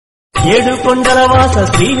ఏడు కొండల వాస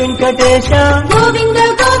శ్రీ వెంకటేశ గోవింద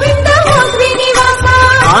గోవింద ఓ శ్రీనివాస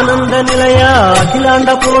ఆనంద నిలయ అఖిలాండ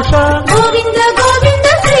పోష గోవింద గోవింద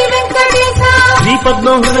శ్రీ వెంకటేశ శ్రీ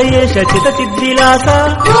పద్మహృదయేశ చిత చిద్విలాస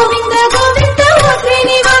గోవింద గోవింద ఓ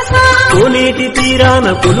శ్రీనివాస కోనేటి తీరాన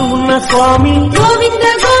కొలువున్న స్వామి గోవింద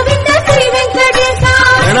గోవింద శ్రీ వెంకటేశ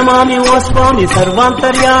ప్రణమామి ఓ స్వామి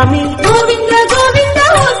సర్వాంతర్యామి గోవింద గోవింద